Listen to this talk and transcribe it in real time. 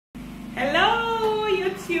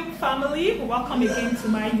YouTube family, welcome again to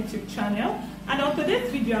my YouTube channel. And on today's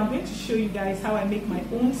video I'm going to show you guys how I make my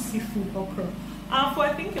own seafood okra.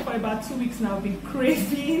 I think for about 2 weeks now I've been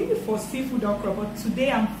craving for seafood okra, but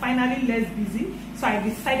today I'm finally less busy, so I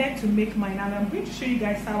decided to make mine, and I'm going to show you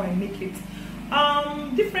guys how I make it.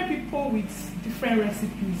 Different people with different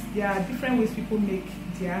recipes, there are different ways people make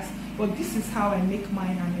theirs, but this is how I make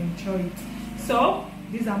mine and enjoy it. So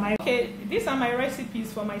these are my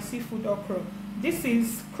recipes for my seafood okra. This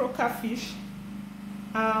is croaker fish.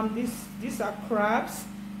 These are crabs.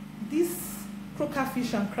 These croaker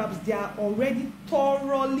fish and crabs, they are already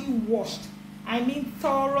thoroughly washed. I mean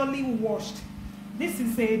thoroughly washed. This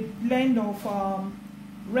is a blend of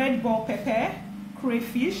red bell pepper,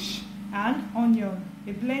 crayfish, and onion.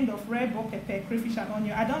 A blend of red bell pepper, crayfish, and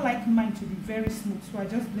onion. I don't like mine to be very smooth, so I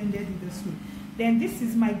just blended it this way. Then this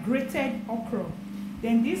is my grated okra.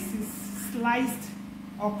 Then this is sliced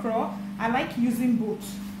okra. I like using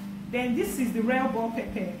both. Then this is the red bell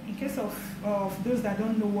pepper. In case of those that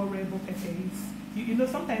don't know what red bell pepper is, you know,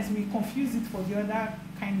 sometimes we confuse it for the other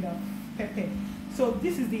kind of pepper. So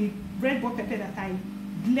this is the red bell pepper that I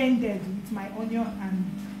blended with my onion and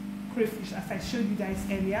crayfish, as I showed you guys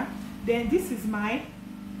earlier. Then this is my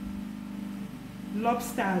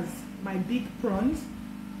lobsters, my big prawns.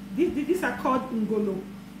 These are called Ngolo.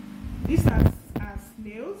 These are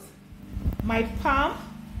snails. My palm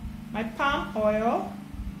oil,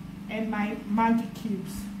 and my Maggi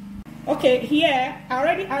cubes. Okay, here I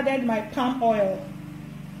already added my palm oil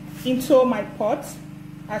into my pot.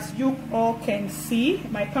 As you all can see,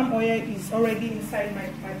 my palm oil is already inside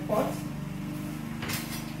my pot.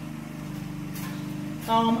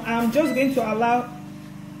 I'm just going to allow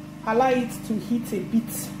it to heat a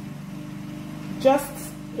bit, just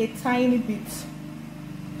a tiny bit.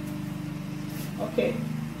 Okay,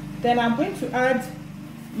 then I'm going to add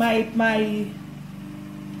my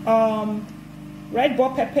red bell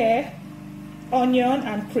pepper, onion,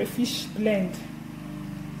 and crayfish blend.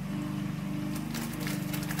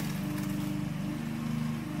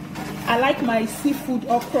 I like my seafood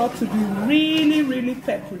okra to be really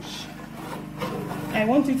pepperish. I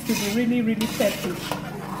want it to be really pepperish.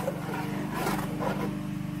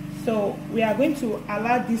 So we are going to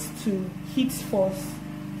allow this to heat for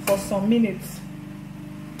some minutes.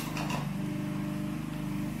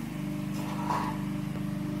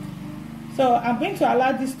 So I'm going to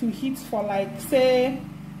allow this to heat for like, say,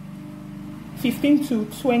 15 to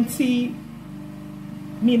 20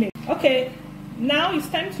 minutes. Okay, now it's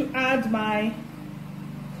time to add my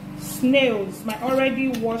snails, my already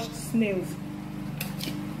washed snails.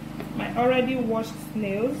 My already washed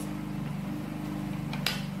snails.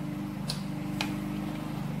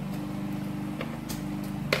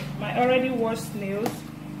 My already washed snails.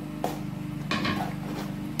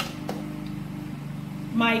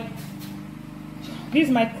 This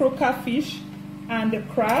is my croaker fish and the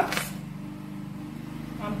crabs.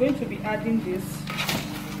 I'm going to be adding this.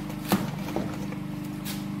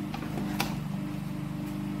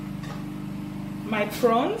 My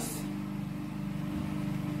prawns,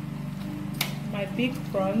 my big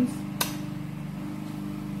prawns.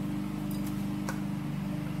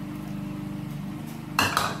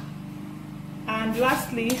 And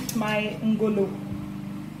lastly, my Ngolo.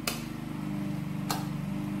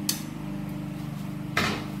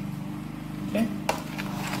 Okay, you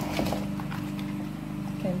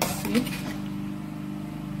can see.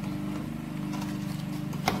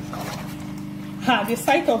 The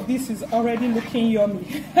sight of this is already looking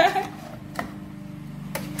yummy.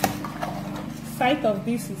 Sight of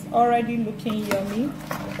this is already looking yummy.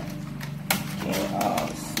 Okay, I'll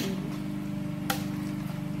see.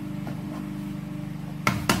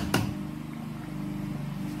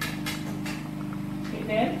 Okay,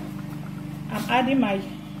 then I'm adding my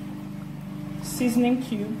seasoning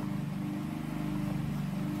cube.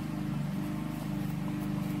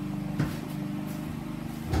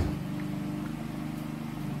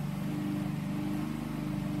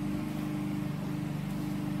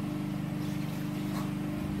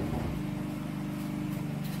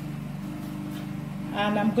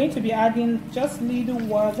 And I'm going to be adding just little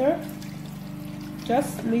water,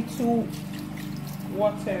 just little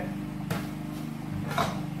water.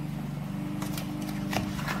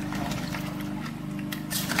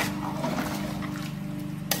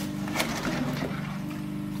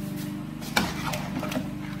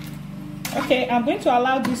 Okay, I'm going to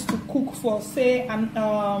allow this to cook for, say,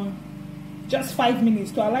 just 5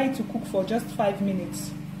 minutes, to allow it to cook for just 5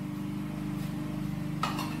 minutes.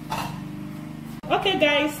 Okay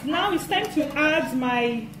guys, now it's time to add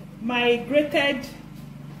my grated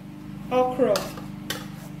okra.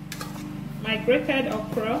 my grated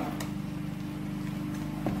okra.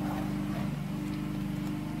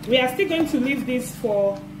 We are still going to leave this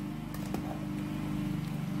for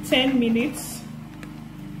 10 minutes.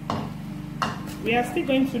 We are still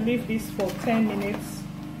going to leave this for 10 minutes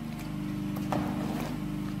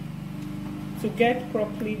to get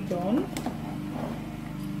properly done.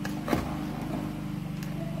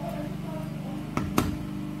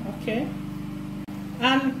 Okay.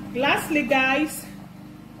 And lastly, guys,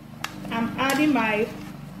 I'm adding my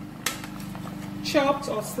chopped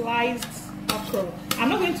or sliced okra. I'm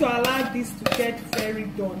not going to allow this to get very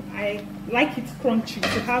done. I like it crunchy,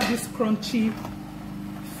 to have this crunchy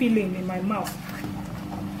feeling in my mouth.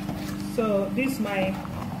 So this is my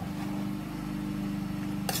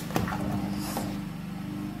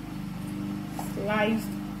sliced.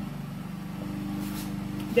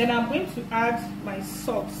 Then I'm going to add my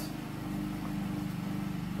salt.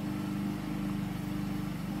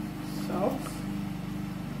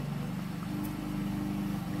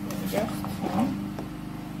 Just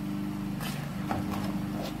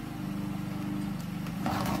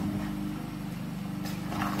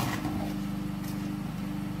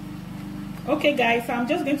okay, guys, I'm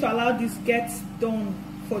just going to allow this get done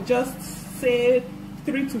for just say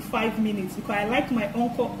 3 to 5 minutes because I like my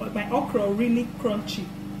okra really crunchy.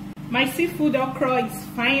 My seafood okra is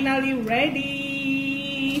finally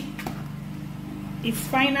ready. It's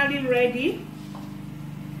finally ready.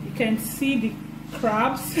 You can see the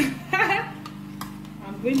crabs.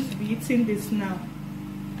 I'm going to be eating this now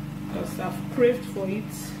because I've craved for it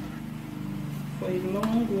for a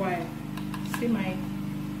long while. See my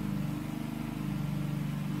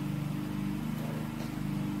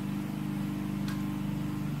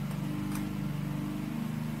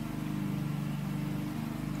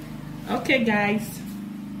okay, guys,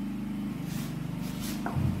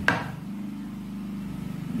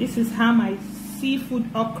 this is how my seafood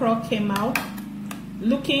okra came out,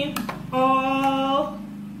 looking all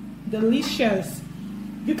delicious.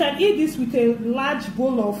 You can eat this with a large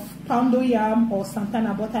bowl of poundo yam or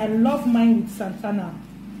santana, but I love mine with santana.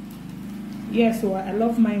 Yes, well, I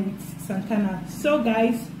love mine with santana. So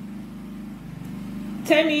guys,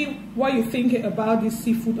 tell me what you think about this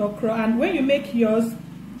seafood okra, and when you make yours,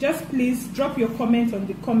 just please drop your comment on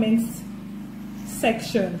the comments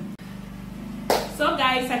section. So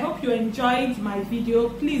guys, I hope you enjoyed my video.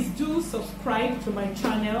 Please do subscribe to my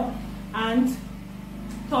channel and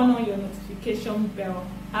turn on your notification bell.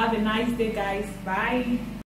 Have a nice day, guys. Bye.